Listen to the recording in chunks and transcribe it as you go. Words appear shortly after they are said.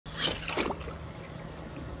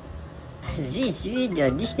this video,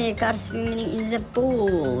 Disney car swimming in the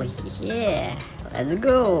pool. Yeah, let's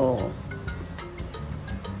go.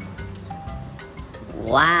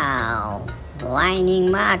 Wow, Lightning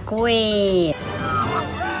McQueen.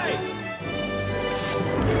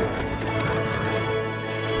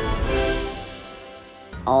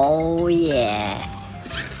 Oh yeah,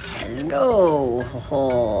 let's go.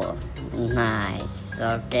 Oh, nice.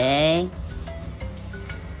 Okay.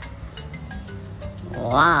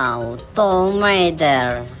 Wow, Tomb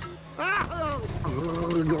Raider.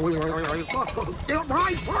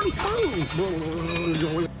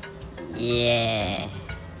 Yeah,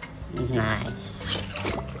 nice.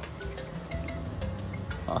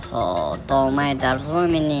 Oh, Tomb Raider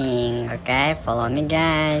swimming. Okay, follow me,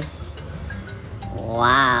 guys.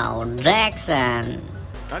 Wow, Jackson.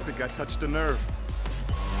 I think I touched a nerve.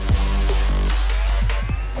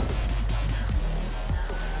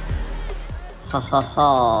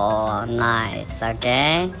 Ho, nice,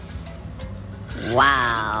 okay.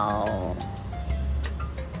 Wow.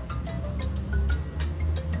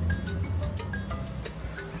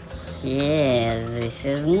 Yeah, this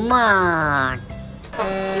is Mark.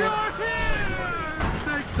 You're here!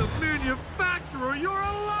 Thank the manufacturer you're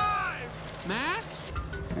alive! Matt?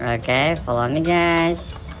 Okay, follow me,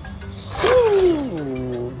 guys.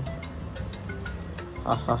 Woo.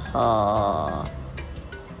 Ho.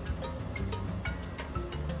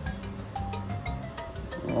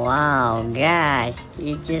 Wow, guys,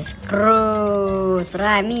 it is Cruz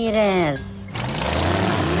Ramirez.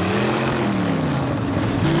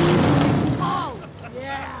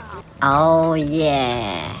 Oh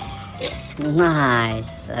yeah,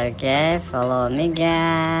 nice. Okay, follow me,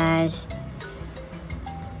 guys.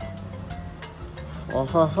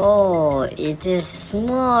 Oh, it is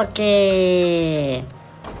Smokey.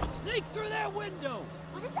 Sneak through that window!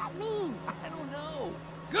 What does that mean? I don't know.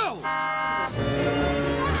 Go!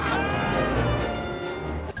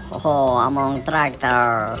 Oh, among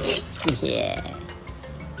tractor. Yeah.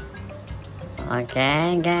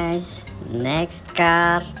 Okay, guys. Next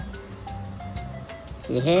car.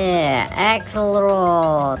 Yeah,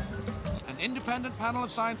 Axelrod. An independent panel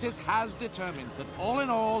of scientists has determined that all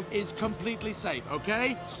in all is completely safe,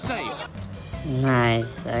 okay? Safe.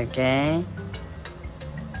 Nice, okay.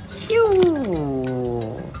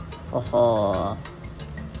 Phew. Oh.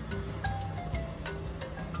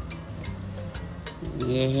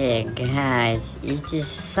 Yeah, guys, it is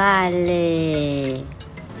Sally.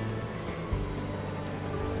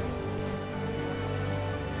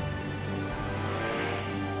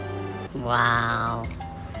 Wow.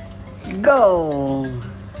 Go.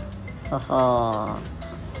 Oh.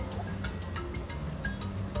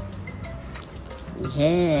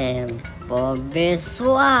 Yeah, Bobby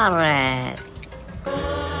Suarez.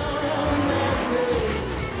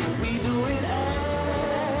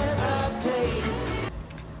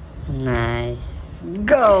 Nice.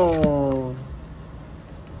 Go.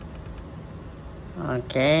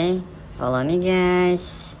 Okay, follow me,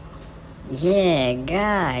 guys. Yeah,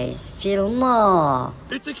 guys, feel more.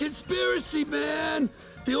 It's a conspiracy, man!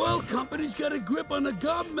 The oil company's got a grip on the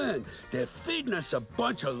government. They're feeding us a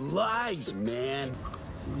bunch of lies, man.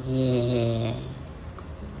 Yeah.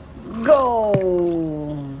 Go.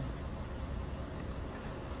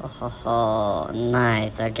 Oh,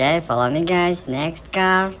 nice. Okay, follow me, guys. Next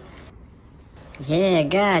car. Yeah,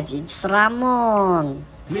 guys, it's Ramon.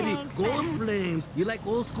 Maybe gold flames. You like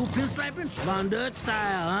old school pinstriping? Von Dutch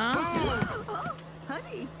style, huh? Oh,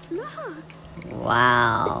 honey, look.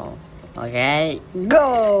 Wow. Okay,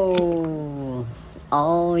 go.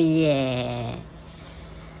 Oh yeah.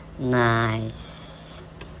 Nice.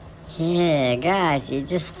 Yeah, guys,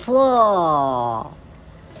 it is floor.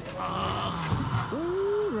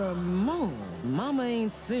 Ooh, Ramon. Mama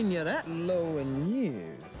ain't seen you that low in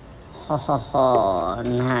years. Ho,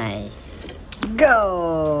 nice.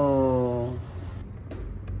 Go.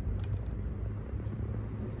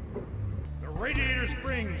 The Radiator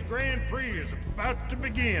Springs Grand Prix is about to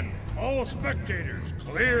begin. All spectators,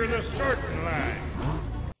 clear the starting line.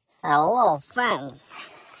 Hello, fan.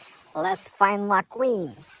 Let's find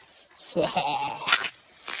McQueen. Yeah.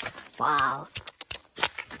 Wow.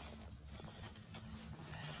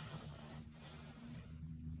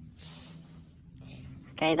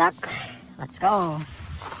 Okay, Doc. Let's go.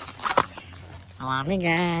 Follow me,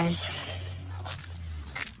 guys.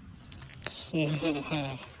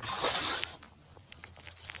 Yeah.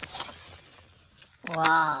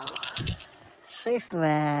 Wow. Shift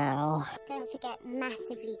well. Don't forget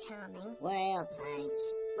massively charming. Well, thanks.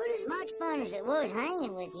 But as much fun as it was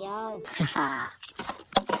hanging with y'all.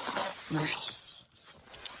 Nice.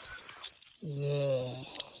 Yeah.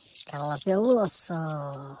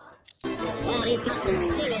 Calaveloso. Well, he's got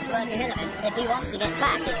some serious work ahead of him if he wants to get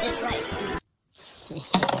back at this rate.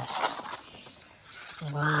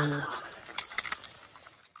 Wow.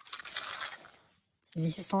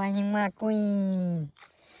 This is Lightning McQueen.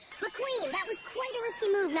 McQueen, that was quite a risky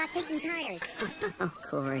move not taking tires. Oh,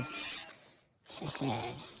 Corey.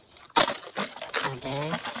 Okay.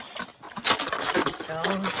 Let's go.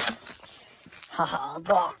 Haha,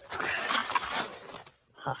 dog.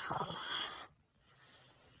 Haha.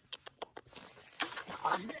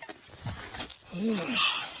 Yeah.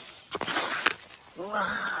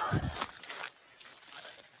 Wow.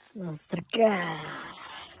 Monster car.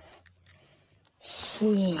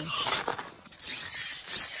 Yeah.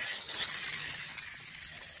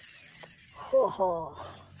 Ho.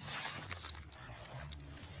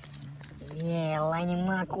 Yeah, Lightning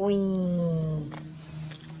McQueen.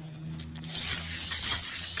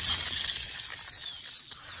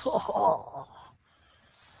 Oh,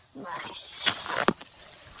 nice.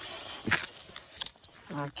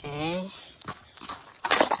 Okay,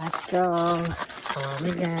 let's go. Follow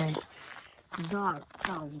me, guys. Dog,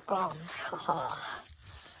 come.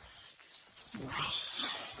 Nice.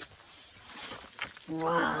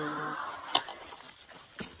 Wow.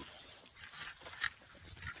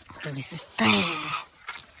 This is bad.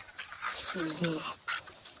 Yeah.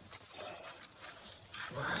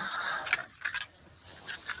 Wow.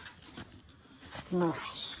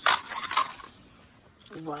 Nice.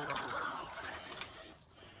 Wow.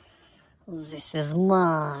 This is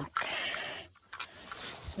Mark.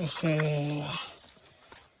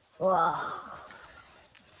 Wow.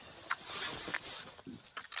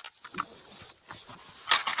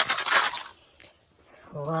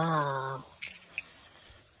 Wow.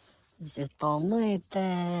 This is Tomato.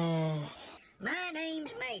 My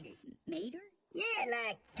name's Mater. Mater? Yeah,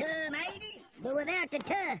 like tomato, but without the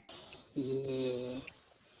tuh. Yeah.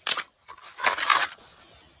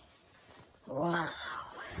 Wow.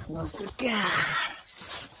 Monster car.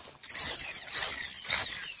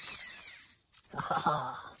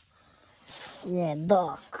 Oh. Yeah,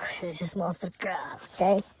 dog. This is monster car,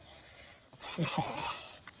 okay?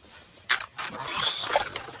 Nice.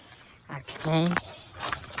 Okay.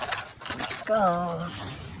 Let's go.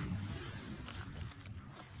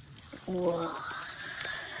 Wow.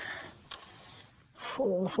 Ho.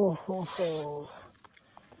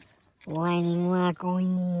 Lightning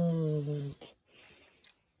McQueen.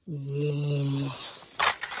 Yeah.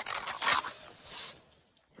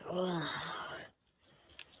 Wow.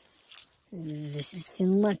 This is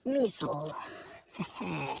McMissile.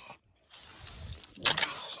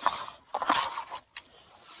 Nice.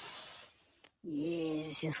 Yeah,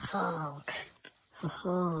 this is Hulk.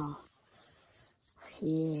 Oh.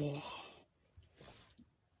 Yeah.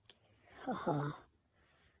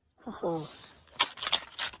 Oh.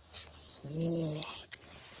 Yeah.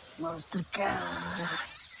 Monster car.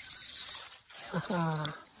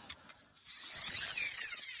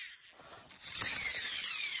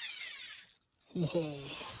 Yeah.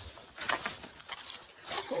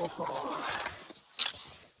 Oh.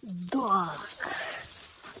 Dog.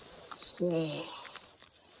 Yeah.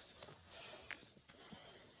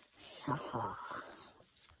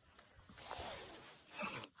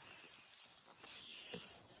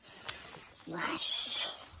 Nice.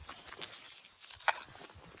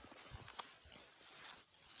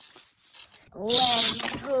 Let's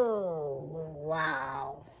go.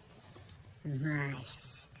 Wow.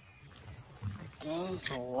 Nice.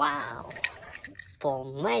 Okay. Wow.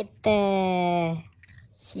 Tomato.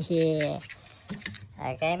 Yeah.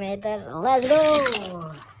 Okay, Mater. Let's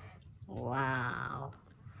go. Wow.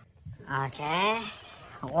 Okay.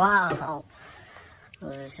 Wow.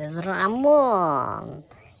 This is Ramon.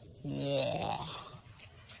 Yeah.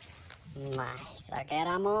 Nice. Okay,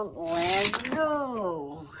 Ramon. Let's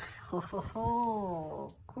go.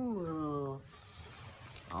 Cool.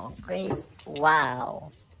 Okay.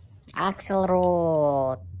 Wow.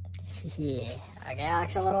 Axelrod. Yeah. Okay,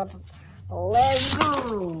 Axelrod. Let's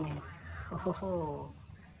go.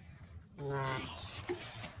 Nice.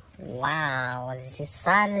 Wow. This is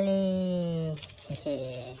Sally.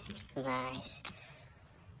 Nice.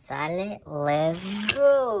 Sally, let's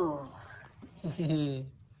go.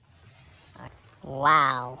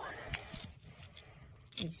 Wow.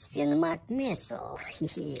 It's been McMissile.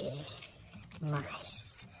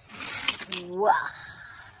 Nice. Wow.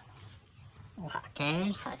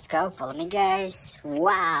 Okay, let's go. Follow me, guys.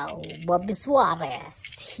 Wow. Bobby Suarez.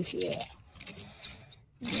 Yeah.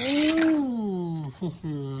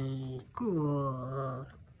 Cool.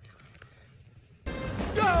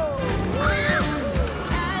 Go!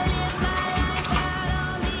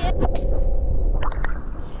 Wow.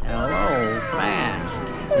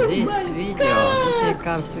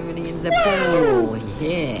 car swimming in the pool.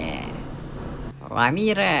 Yeah.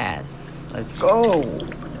 Ramirez. Let's go.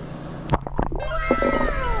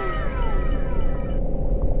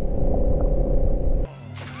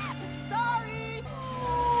 Sorry!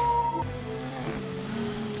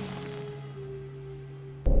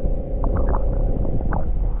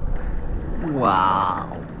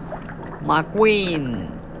 Wow. McQueen.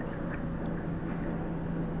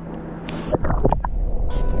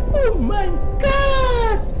 Oh my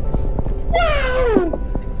God! Wow!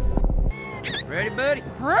 Ready, buddy?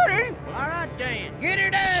 Ready? All right, Dan. Get her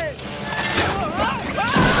done.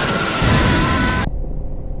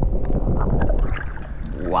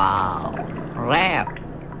 Wow. Rap.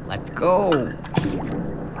 Let's go.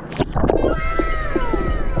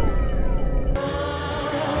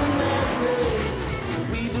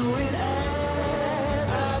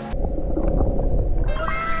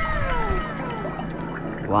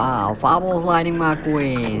 Wow, Fabulous Lightning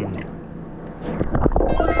McQueen.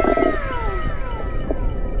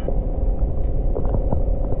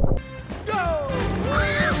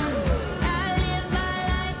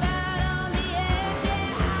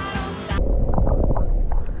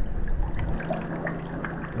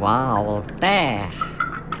 Wow, there.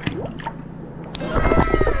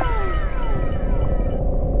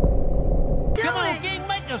 Come on, King,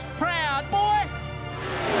 make us proud, boy.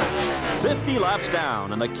 50 laps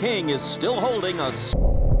down, and the king is still holding us.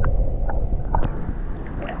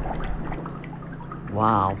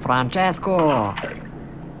 Wow, Francesco.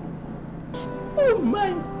 Oh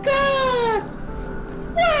my God!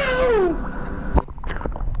 Wow!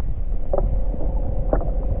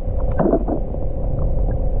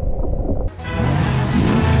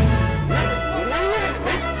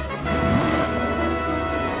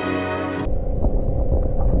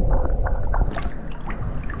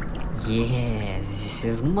 Yes, this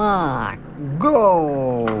is Mark.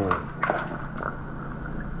 Go!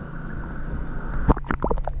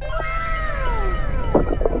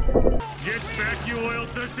 Get back, you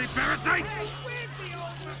oil-thirsty parasite!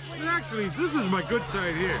 Actually, this is my good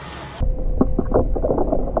side here.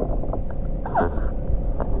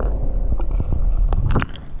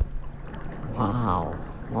 Wow,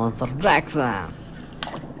 Monster Jackson.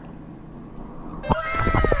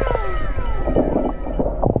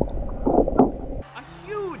 A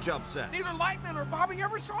huge upset. Neither Lightning or Bobby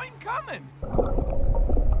ever saw him coming.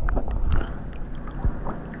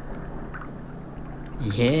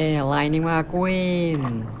 Yeah, Lightning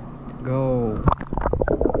McQueen. Go.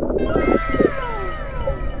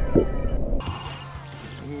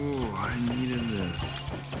 Ooh, I needed this.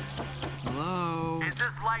 Hello? Is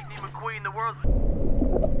this Lightning McQueen the world?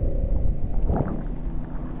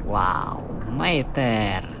 Wow,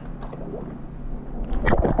 Mater.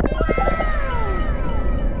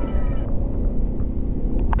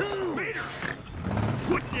 Peter!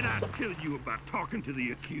 What did I tell you about talking to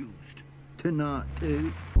the accused? To not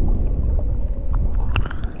to.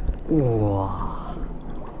 Wow.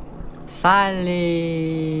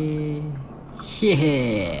 Sally.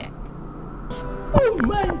 Yeah. Oh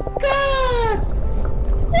my God!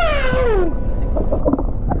 Wow!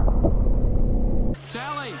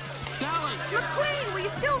 Sally! Sally! McQueen, will you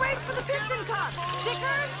still race for the Piston Cup?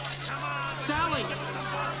 Stickers? Sally!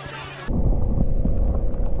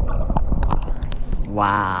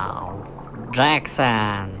 Wow.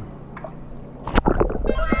 Jackson.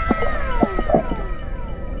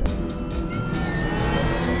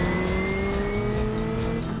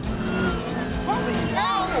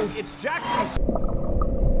 Oh, it's Jackson's.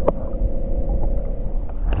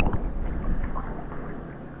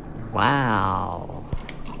 Wow.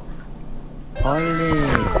 Holy.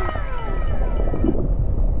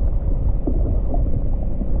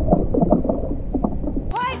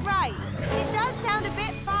 Quite right. It does sound a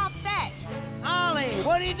bit far-fetched. Ollie,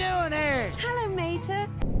 what are you doing here? Hello, Mater.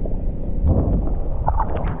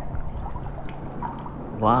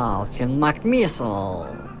 Wow, Finn McMissile.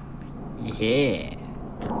 Yeah.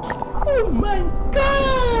 Oh my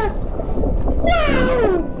God! Wow!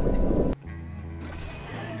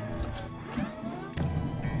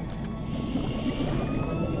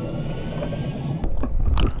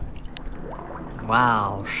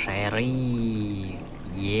 Wow, Sheriff.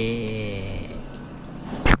 Yeah.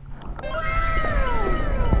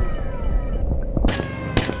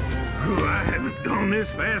 I haven't gone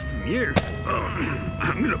this fast in years.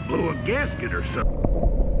 I'm gonna blow a gasket or something.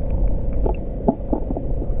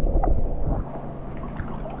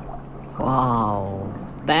 Wow.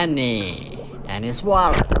 Danny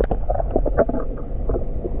Suarez.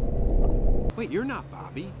 Wait, you're not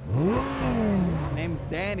Bobby. Name's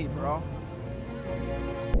Danny, bro.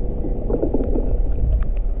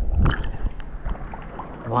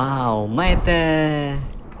 Wow, mate.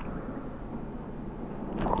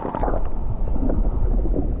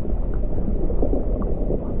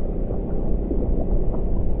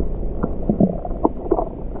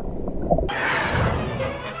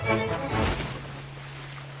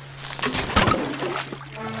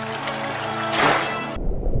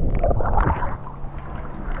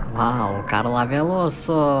 Wow, Carla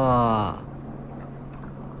Veloso.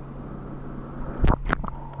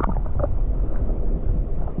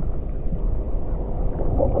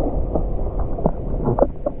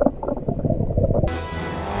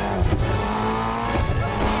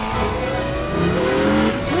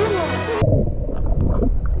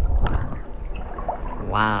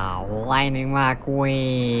 Wow, Lightning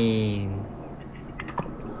McQueen.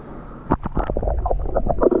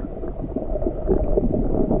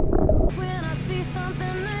 When I see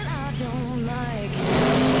something that I don't like,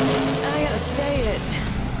 I gotta say it.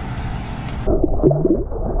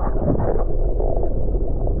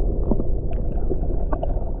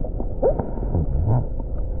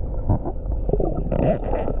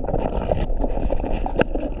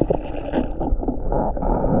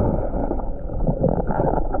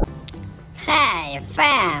 Hey,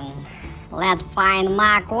 fan. Let's find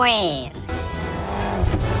McQueen.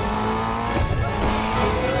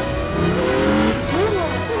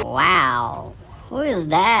 Wow, who is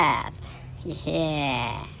that?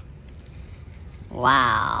 Yeah.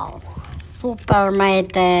 Wow, super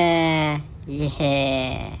mate. Yeah.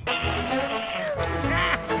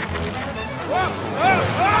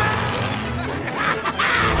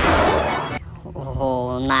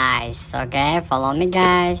 Oh, nice. Okay, follow me,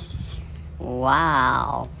 guys.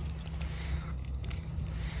 Wow.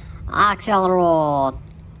 Axelrod.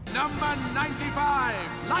 Number 95,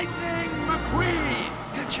 Lightning McQueen.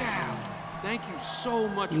 Good job. Thank you so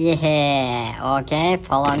much. Yeah, okay,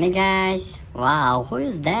 follow me, guys. Wow, who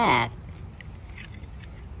is that?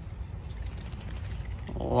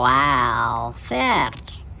 Wow,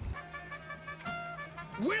 Serge.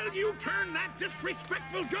 Will you turn that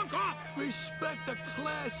disrespectful junk off? Respect the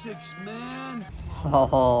classics, man.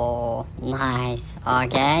 Oh, nice.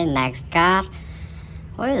 Okay, next car.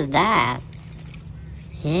 Who is that?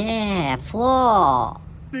 Yeah, Flo.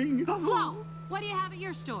 Flo, what do you have at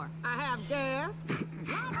your store? I have gas.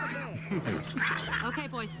 Lots of gas. Okay,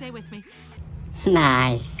 boys, stay with me.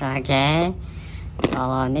 Nice, okay.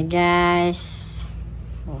 Follow me, guys.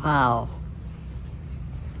 Wow.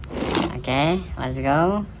 Okay, let's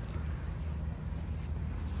go.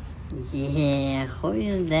 Yeah, who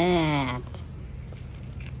is that?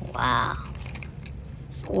 Wow.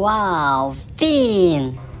 Wow,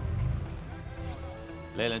 Finn.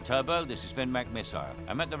 Leyland Turbo, this is Finn McMissile.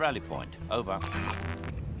 I'm at the rally point. Over.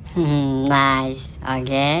 Nice.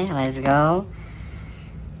 Okay, let's go.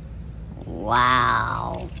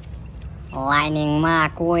 Wow. Lightning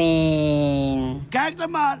McQueen. Gag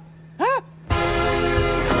them out. Huh?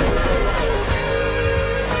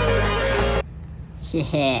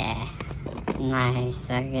 Yeah. Nice.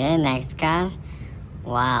 Okay, next car.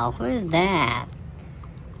 Wow, who is that?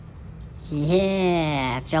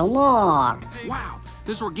 Yeah, Fillmore. Wow,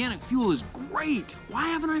 this organic fuel is great. Why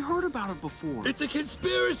haven't I heard about it before? It's a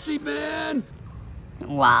conspiracy, man.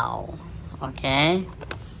 Wow. Okay.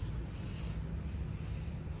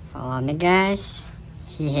 Follow me, guys.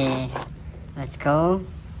 Yeah. Let's go.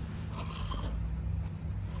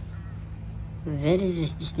 Where is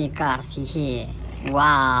this Disney cars here?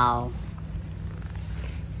 Wow.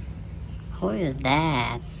 Who is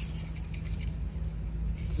that?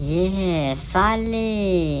 Yeah,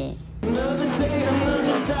 Sally. Come on,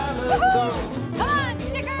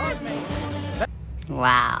 stickers!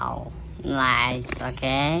 Wow. Nice,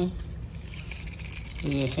 okay.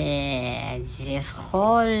 Yeah, this is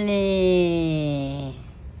holy.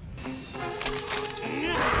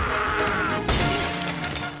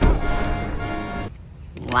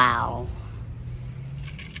 Wow.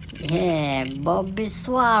 Yeah, Bobby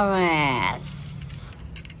Suarez.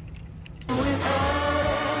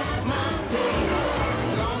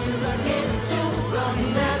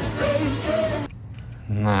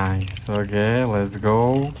 Nice, okay, let's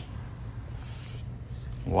go.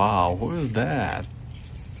 Wow, who is that?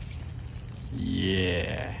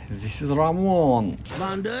 Yeah, this is Ramon.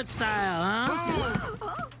 Von Dutch style, huh?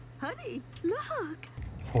 Oh, honey, look.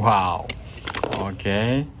 Wow.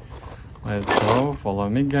 Okay. Let's go. Follow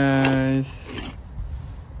me, guys.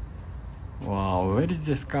 Wow, where is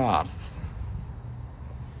this cars?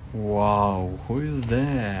 Wow, who is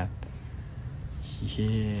that?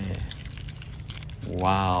 Yeah.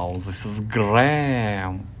 Wow, this is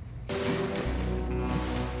Graham.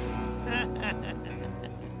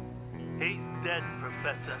 He's dead,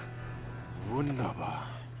 Professor. Wunderbar.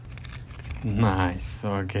 Nice.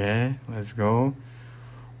 Okay, let's go.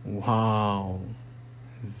 Wow.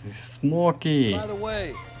 This is smoky. By the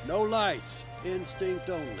way, no lights. Instinct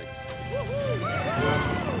only.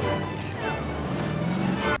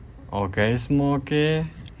 Okay, Smokey.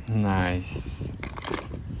 Nice.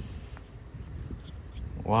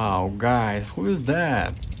 Wow, guys, who is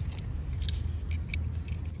that?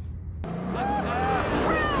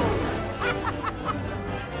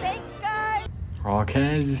 Thanks, guys.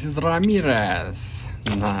 Okay, this is Ramirez.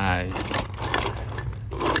 Nice.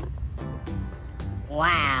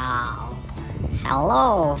 Wow.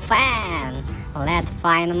 Hello, fan. Let's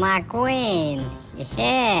find my queen.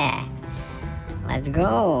 Yeah. Let's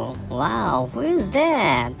go. Wow, who is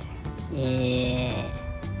that? Yeah.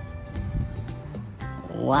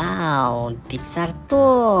 Wow, Pixar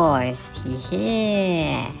toys.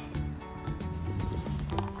 Yeah.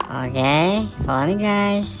 Okay, follow me,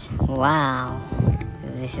 guys. Wow.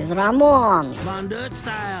 This is Ramon. Von Dutch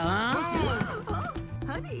style, huh?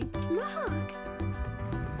 Honey, look.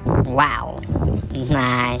 Wow.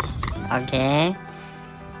 Nice. Okay.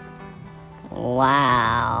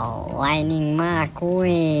 Wow. Lightning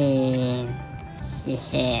McQueen.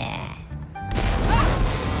 Yeah.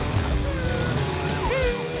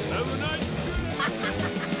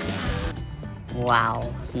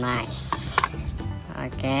 Wow. Nice.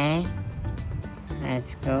 Okay.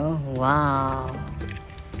 Let's go. Wow.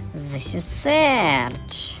 This is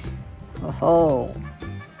Search. Oh.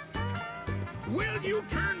 Will you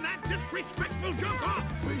turn that disrespectful junk off?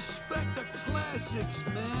 Respect the classics,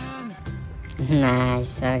 man.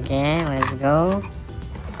 Nice. Okay, let's go.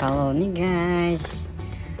 Follow me, guys.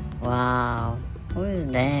 Wow. Who is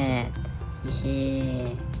that?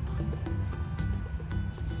 Yeah.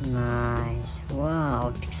 Nice.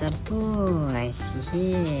 Wow. Pixar toys.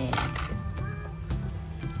 Yeah.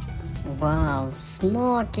 Wow.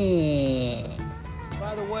 Smokey.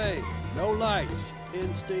 By the way, no lights.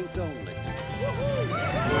 Instinct only.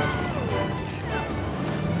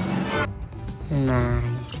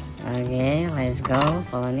 Nice. Okay, let's go.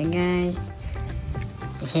 Follow me, guys.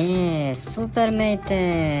 Yeah, super mate.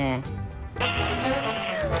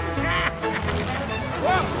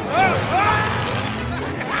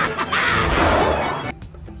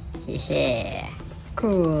 Yeah,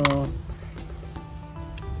 cool.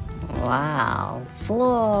 Wow,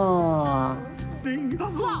 floor.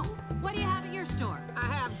 Whoa! What do you have at your store? I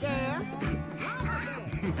have gas.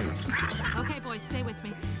 Okay, boys, stay with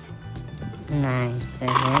me. Nice.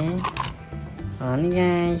 Okay. Follow me,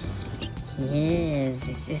 guys. Yes,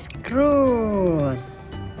 this is cruise.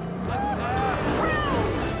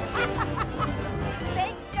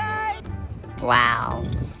 Thanks, guys. Wow.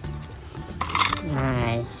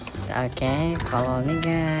 Nice. Okay, follow me,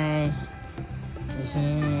 guys.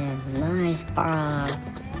 Yeah, nice part.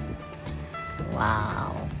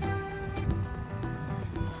 Wow.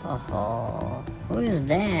 Oh, who is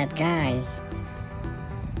that, guys?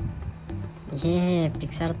 Yeah,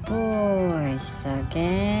 Pixar toys.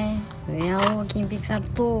 Okay, we are looking Pixar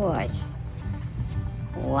toys.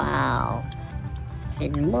 Wow.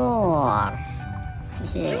 Feel more.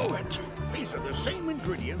 Yeah. Do it. These are the same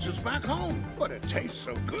ingredients as back home, but it tastes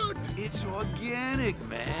so good. It's organic,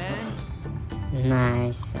 man.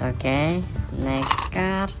 Nice. Okay, next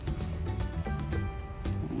car.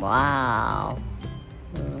 Wow.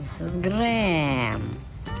 This is Graham.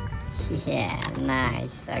 Yeah,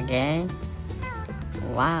 nice. Okay.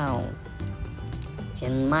 Wow.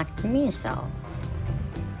 Finn McMissile.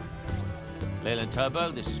 Leyland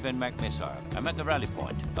Turbo, this is Finn McMissile. I'm at the rally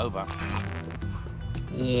point. Over.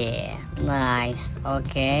 Yeah, nice.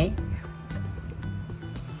 Okay.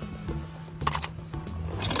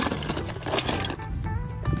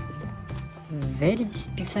 Where is this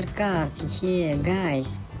Pixar cars? Here, guys.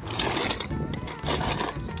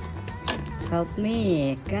 Help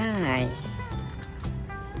me, guys.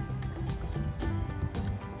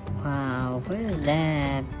 Wow, who is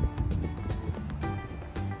that?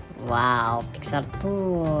 Wow, Pixar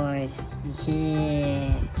toys.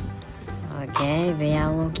 Yeah. Okay, we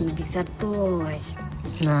are looking Pixar toys.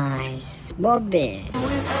 Nice. Bobby.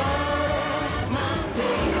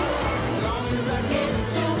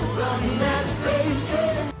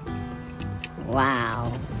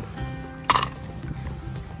 Wow.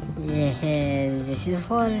 Yes, this is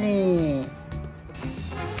Holly.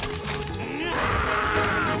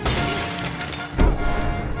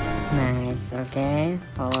 Nice, okay.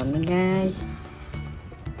 Follow me, guys.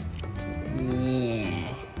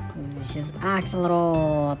 Yeah. This is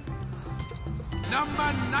Axelrod.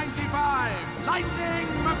 Number 95, Lightning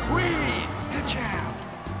McQueen. Good job.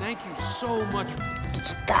 Thank you so much.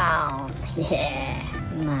 Touchdown. Yeah.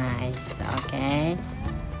 Nice. Okay.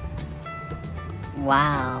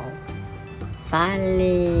 Wow.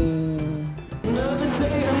 Sally.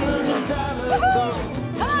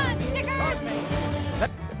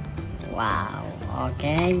 Wow.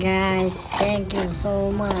 Okay, guys. Thank you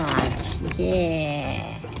so much.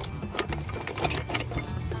 Yeah.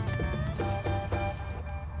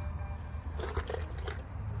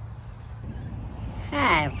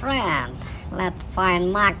 Hey, friend. Let's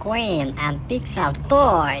find McQueen and Pixar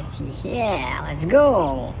toys. Yeah, let's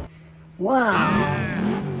go. Wow.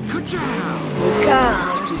 Good job.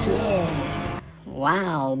 Sneakers. Yeah.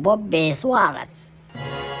 Wow, Bobby Suarez.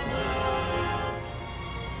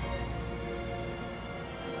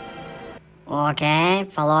 Okay,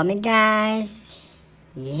 follow me, guys.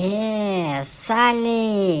 Yeah,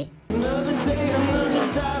 Sally. Come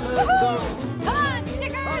on,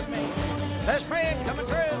 stickers! Best friend coming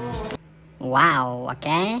through. Wow,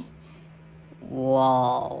 okay.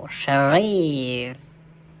 Whoa, Sheriff.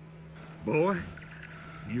 Boy,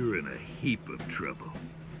 you're in a heap of trouble.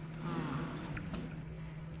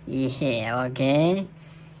 Yeah, okay.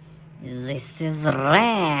 This is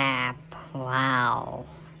rap. Wow,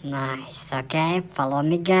 nice. Okay, follow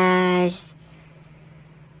me, guys.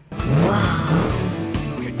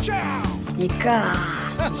 Wow. Good job.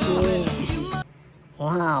 Sneakers. Yeah.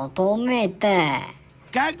 Wow, tomate.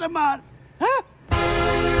 Gag them on. Huh?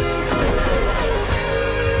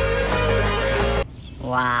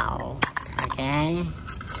 Wow. Okay.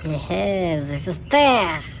 Yeah, this is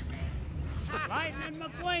Tex. Lightning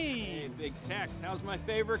McQueen. Hey, Big Tex, how's my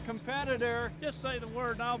favorite competitor? Just say the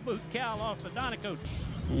word and I'll boot Cal off the Donicote.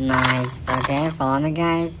 Nice. Okay, follow me,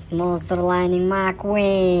 guys. Monster Lightning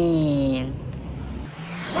McQueen.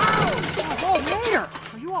 Oh, Mater!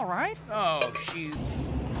 Are you alright? Oh, shoot.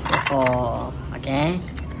 Oh, okay.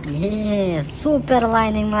 Yeah, Super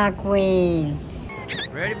Lightning McQueen.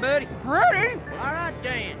 Ready, buddy? Ready? All right,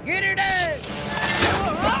 Dan. Get her done.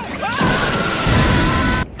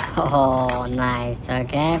 Oh, nice.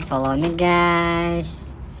 Okay, follow me, guys.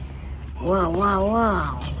 Wow, wow,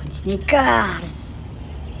 wow. Sneakers.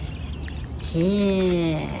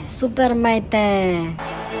 Yeah, super mate.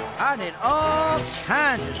 I did all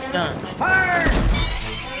kinds of stunts. Fire!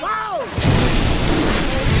 Whoa!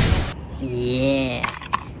 Yeah.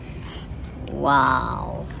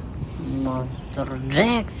 Wow. Monster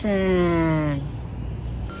Jackson.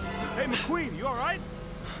 Hey, McQueen, you alright?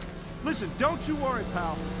 Listen, don't you worry,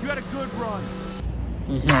 pal. You had a good run.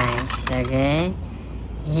 Nice, okay.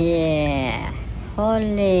 Yeah.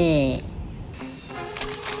 Holy.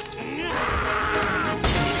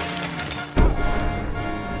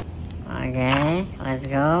 Okay, let's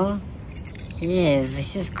go. Yes,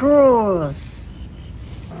 this is Cruz.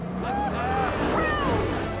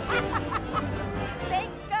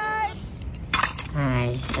 Thanks, guys!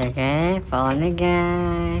 Nice, okay. Follow me,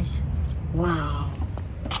 guys. Wow.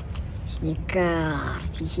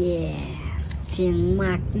 Sneakers, yeah.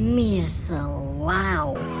 McMissile,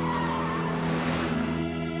 wow.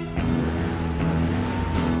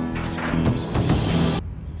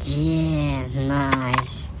 Yeah,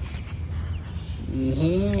 nice.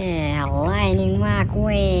 Yeah, Lightning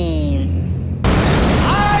McQueen.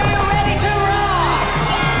 Are you ready to rock?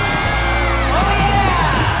 Oh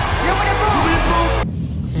yeah!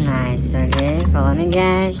 You Nice, okay. Follow me,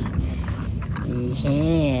 guys.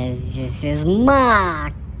 Yes, this is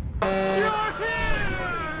Mark. You're here!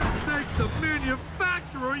 Thank the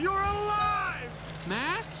manufacturer you're alive!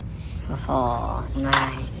 Matt? Oh,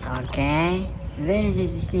 nice, okay. Where is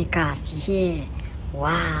the sneakers? Yeah.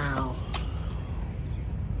 Wow.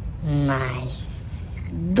 Nice.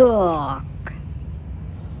 Dog.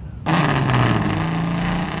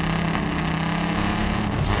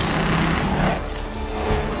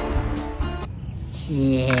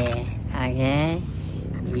 Yeah, okay.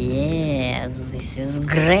 Yeah, this is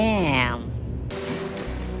Graham.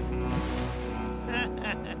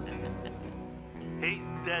 He's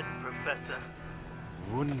dead, Professor.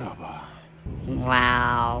 Wunderbar.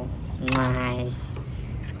 Wow, nice.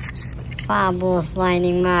 Fabulous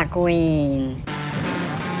Lightning McQueen.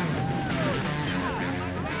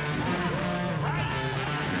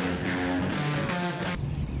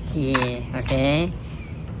 Yeah, okay.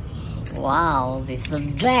 Wow, this is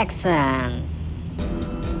Jackson.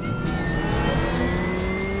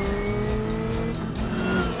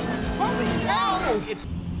 Holy cow! It's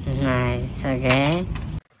Nice, okay.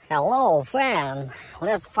 Hello, friend.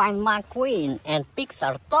 Let's find McQueen and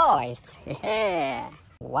Pixar toys. Yeah.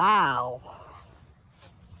 Wow.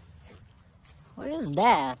 What is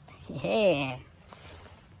that? Yeah.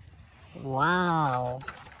 Wow.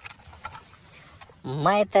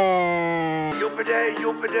 Maite. Yupide,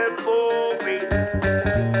 yupide, booby.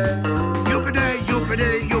 Yupide, yupide,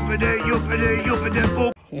 yupide, yupide, yupide,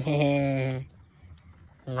 boop.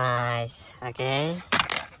 Nice. Okay.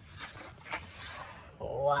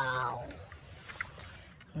 Wow.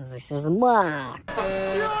 This is Mark. You're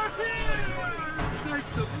here! Thank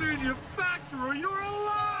the manufacturer, you're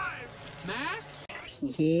alive! Mac?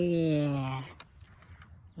 Yeah.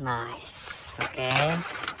 Nice. Okay.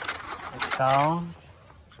 Let's go.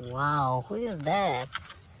 Wow, who is that?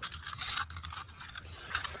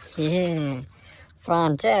 Yeah.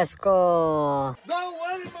 Francesco. Don't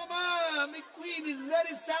worry, Mama. McQueen is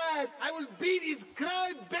very sad. I will beat his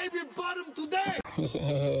cry baby bottom today.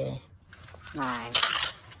 Yeah.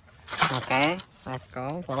 Nice. Okay, let's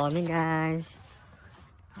go. Follow me, guys.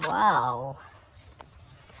 Wow.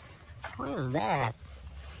 Who is that?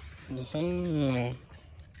 Yeah.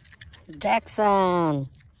 Jackson.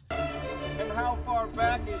 And how far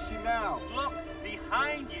back is she now? Look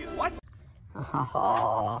behind you. What?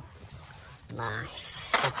 Oh,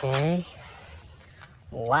 nice. Okay.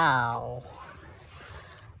 Wow.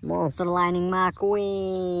 Monster Lightning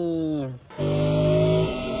McQueen.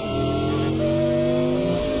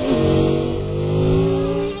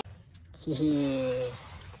 Yeah.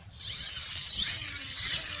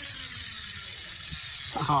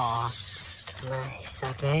 Oh, nice.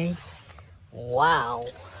 Okay. Wow.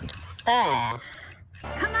 There.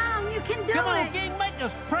 Come on, you can do it! Come on, King, make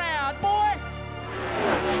us proud, boy!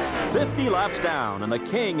 50 laps down, and the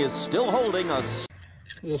king is still holding us.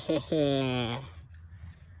 Yeah.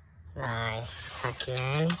 Nice.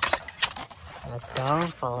 Okay. Let's go.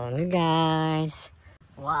 Follow me, guys.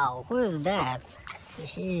 Wow, who is that?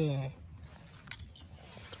 Yeah.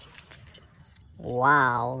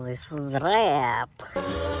 Wow, this is rap.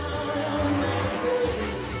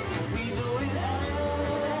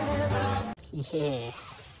 Yeah.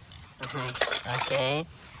 Nice. Okay.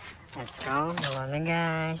 Let's go. Follow me,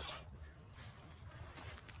 guys.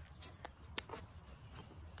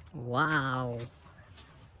 Wow.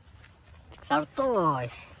 Pixar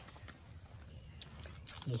toys.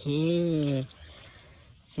 Yeah.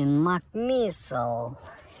 McMissile.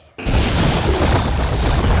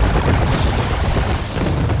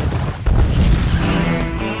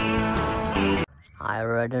 I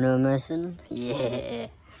read a new mission. Yeah.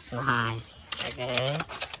 Nice. Okay.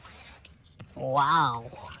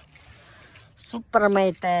 Wow. Super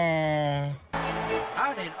mate. I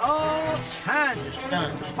did all kinds of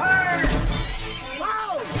stunts. Fire!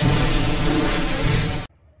 Whoa!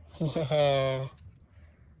 Yeah.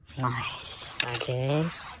 Nice. Okay.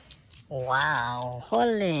 Wow.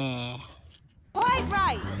 Holy. Quite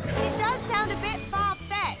right. It does sound a bit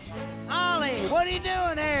far-fetched. Ollie, what are you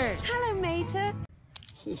doing here? Hello, Mater.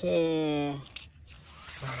 Yeah.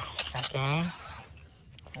 Nice. Okay.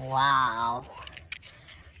 Wow.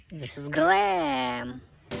 This is Graham.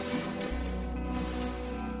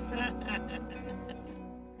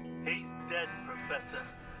 He's dead, Professor.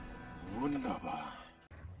 Wunderbar.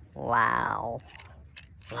 Wow.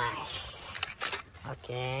 Nice.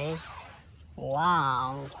 Okay.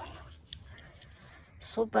 Wow.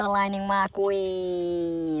 Super Lightning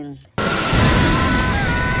McQueen.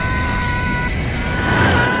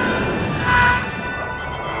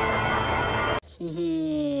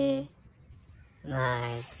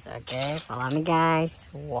 Nice. Okay, follow me, guys.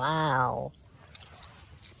 Wow.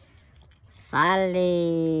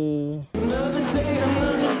 Sally. Come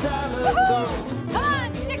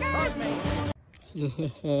on, stickers!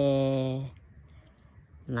 Yeah.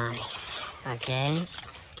 Nice. Okay.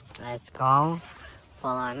 Let's go.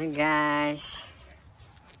 Follow me, guys.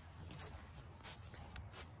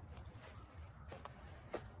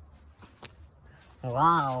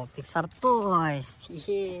 Wow, Pixar toys.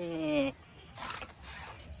 Yeah.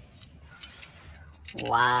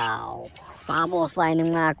 Wow. Fabulous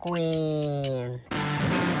Lightning McQueen.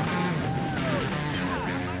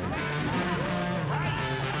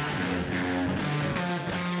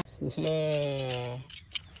 Yeah.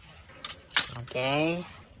 Okay.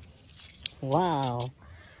 Wow.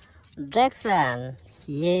 Jackson.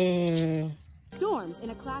 Yeah. Storm's in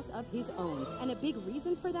a class of his own, and a big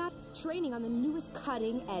reason for that, training on the newest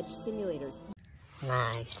cutting-edge simulators.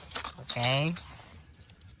 Nice. Okay.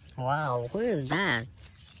 Wow, who is that?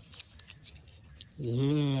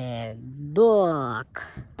 Yeah, Doc.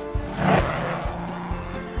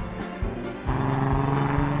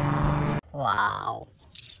 Wow.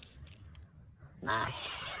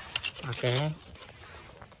 Nice. Okay.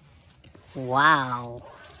 Wow.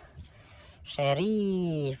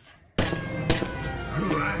 Sheriff.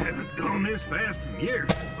 I haven't gone this fast in years.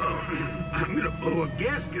 I'm gonna blow a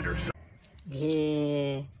gasket or something.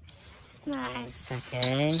 Yeah. Nice,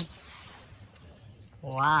 okay.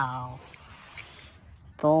 Wow.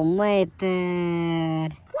 Tomato.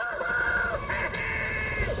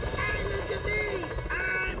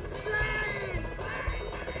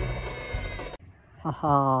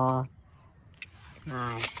 Oh,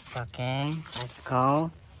 nice, okay. Let's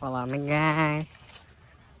go. Follow me, guys.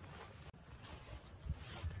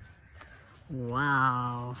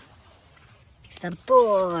 Wow. Pixar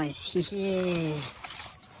toys. Hehe.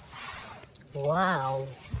 Wow.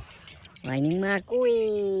 Lightning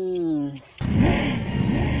McQueen.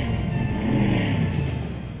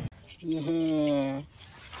 Yeah.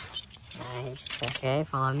 Nice. Okay,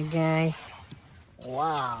 follow me, guys.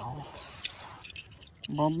 Wow.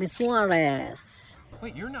 Bobby Suarez.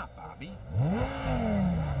 Wait, you're not Bobby.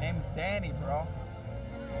 My name's Danny, bro.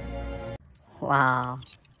 Wow.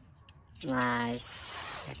 Nice.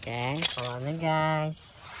 Okay, follow me,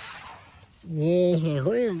 guys. Yeah,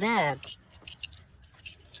 who is that?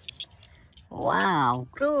 Wow,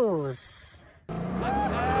 Cruz.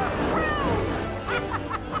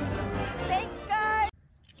 Thanks, guys.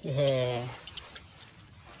 Yeah.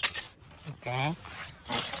 Okay,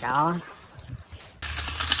 let's go.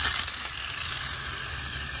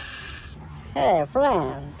 Hey,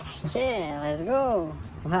 friend. Yeah, let's go.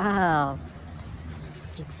 Wow.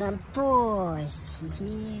 Pixar toys.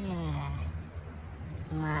 Yeah.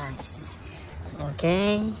 Nice.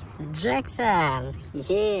 Okay, Jackson.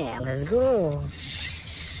 Yeah, let's go.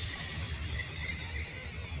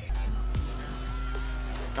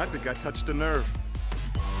 I think I touched a nerve.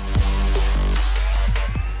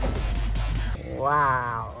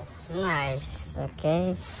 Wow, nice.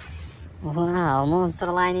 Okay. Wow,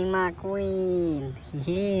 Monster Lightning McQueen.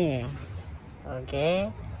 Yeah.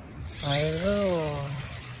 Okay. Let's go.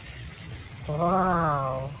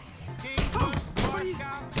 Wow.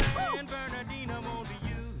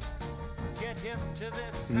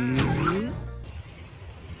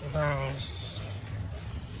 Nice.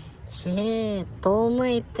 Shit,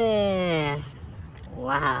 tomato.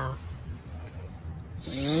 Wow.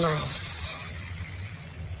 Nice.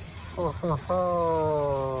 Ho ho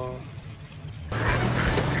ho.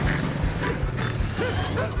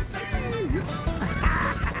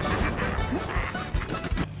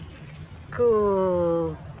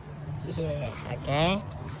 Cool. Yeah, okay.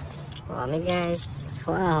 Follow me, guys.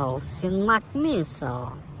 Wow,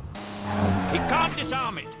 McMissile. He can't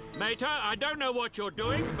disarm it. Mater, I don't know what you're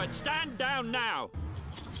doing, but stand down now.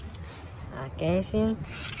 Okay, Finn.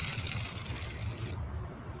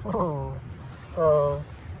 Oh, oh.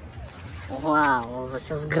 Wow, this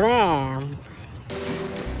is Graham.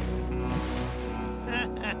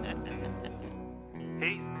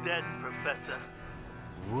 He's dead, Professor.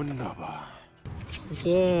 Wunderbar.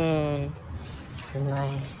 Yeah.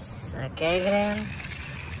 Nice. Okay, Graham.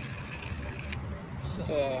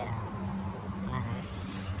 Yeah.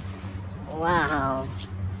 Nice. Wow.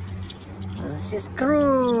 This is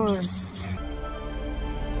Cruz.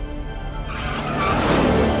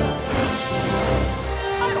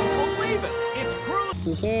 I don't believe it. It's Cruz.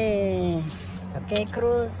 Yeah. Okay,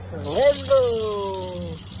 Cruz. Let's go.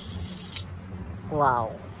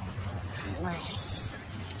 Wow. Nice.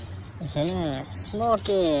 Yeah,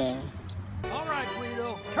 Smokey. All right,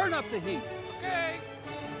 Guido, turn up the heat. Okay.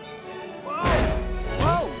 Whoa!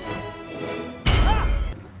 Whoa! Ah!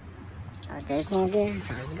 Okay, Smokey,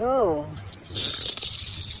 let's go.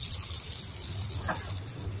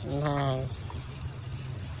 Nice.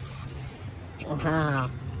 Wow.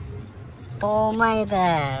 Oh my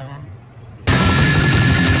there.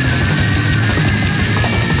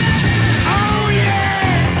 Oh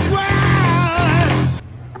yeah! Wow!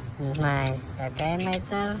 Nice. Okay,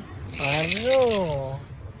 Mater. Let's go.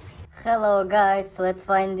 Hello, guys. Let's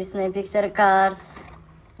find Disney Pixar cars.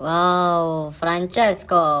 Wow,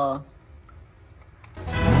 Francesco.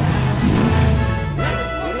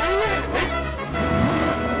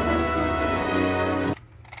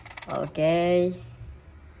 Okay.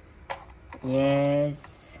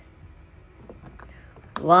 Yes.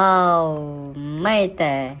 Wow,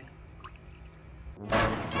 Maite.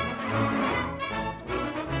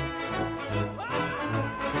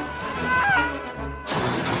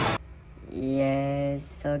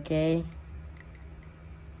 Yes, okay.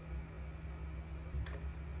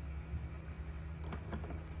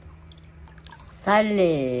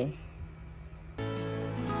 Sally.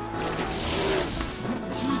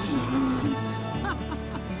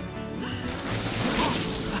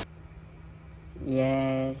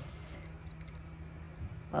 Yes.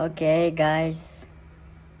 Okay, guys.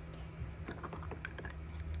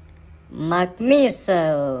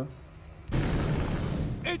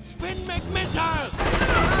 It's It's Finn McMissile!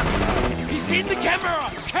 He's seen the camera!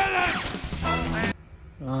 Kill him!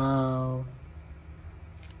 Wow.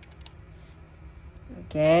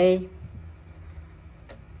 Okay.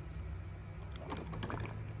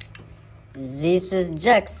 This is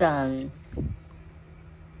Jackson.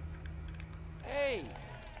 Hey,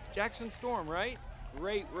 Jackson Storm, right?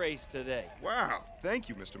 Great race today. Wow, thank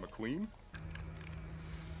you, Mr. McQueen.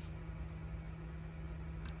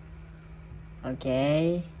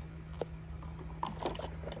 Okay.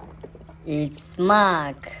 It's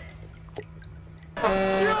Mark. You're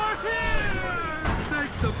here!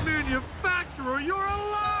 Thank the manufacturer, you're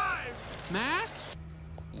alive! Max?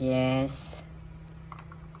 Yes.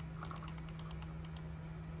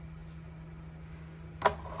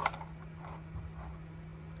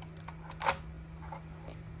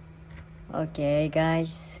 Okay,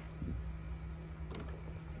 guys.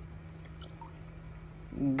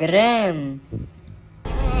 Graham.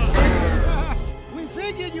 We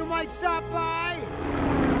figured you might stop by.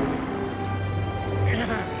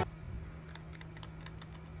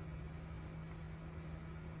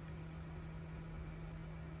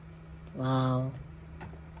 Wow.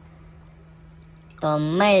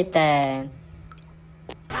 Tomato.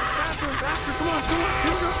 Faster, faster, come on,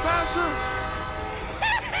 pick up faster.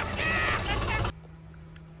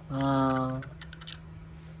 Wow.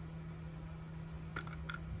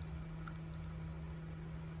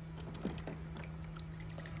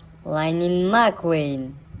 Lightning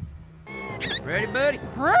McQueen. Ready, buddy?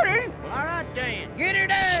 Ready? All right, Dan. Get her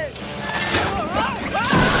done.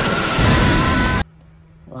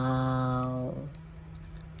 Wow.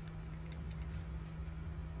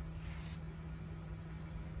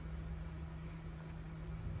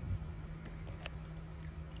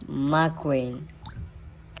 McQueen.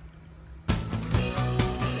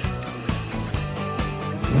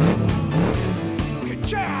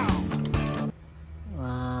 Ka-chow!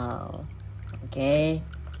 Wow. Okay.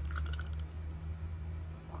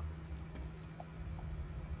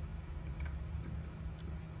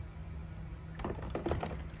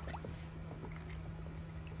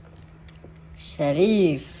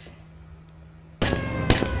 Sheriff.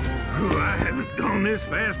 I haven't gone this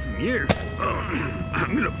fast in years.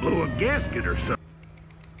 I'm gonna blow a gasket or something.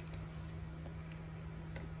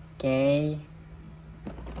 Okay.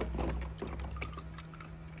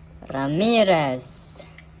 Ramirez.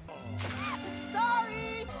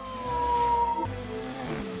 Sorry.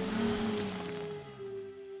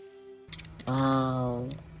 Wow.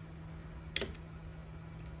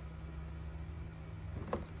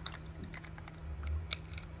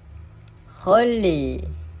 Holy.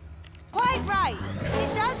 Quite right.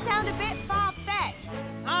 It does sound a bit far-fetched.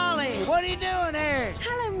 Ollie, what are you doing here?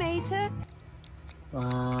 Hello, Mater.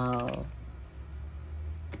 Wow.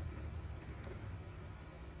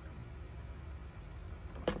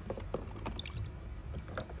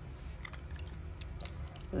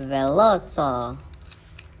 Veloso.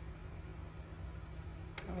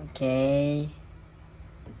 Okay.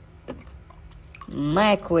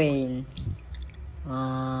 McQueen.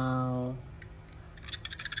 Wow.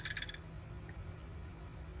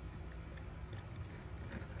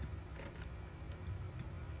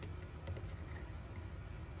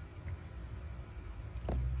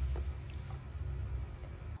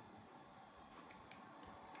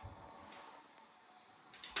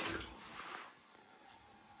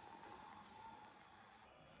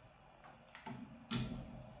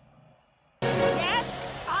 Yes,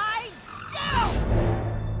 I do!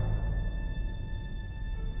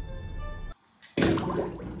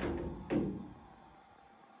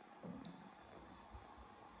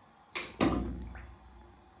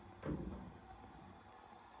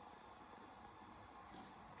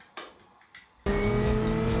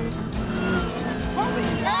 Holy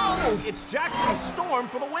cow! It's Jackson Storm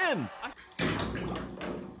for the win!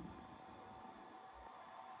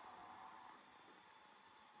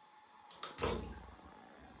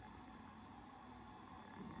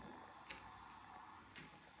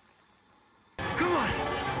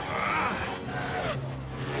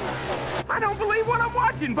 I don't believe what I'm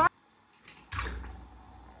watching, Bob!